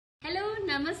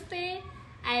Namaste.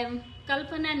 I am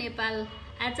Kalpana Nepal,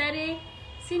 Archarya,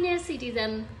 Senior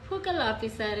Citizen Focal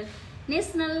Officer,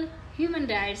 National Human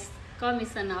Rights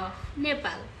Commission of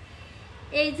Nepal.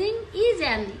 Aging is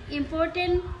an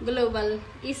important global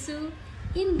issue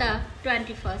in the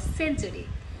 21st century.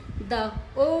 The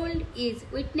world is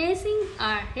witnessing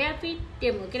a rapid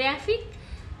demographic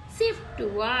shift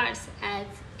towards an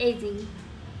aging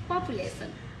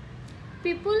population.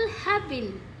 People have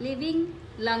been living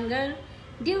longer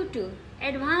due to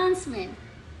advancement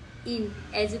in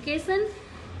education,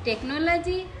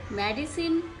 technology,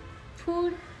 medicine,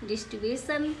 food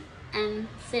distribution, and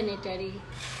sanitary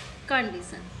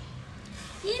conditions.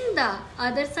 In the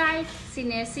other side,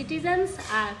 senior citizens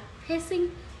are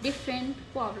facing different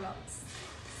problems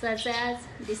such as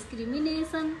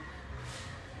discrimination,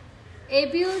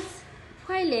 abuse,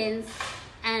 violence,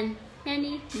 and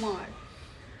many more.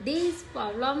 These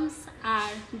problems are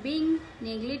being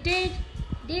neglected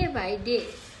day by day.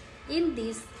 In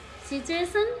this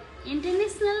situation,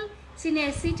 International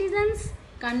Senior Citizens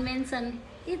Convention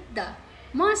is the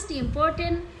most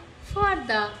important for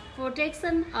the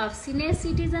protection of senior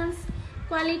citizens,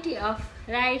 quality of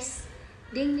rights,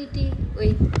 dignity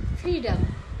with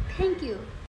freedom. Thank you.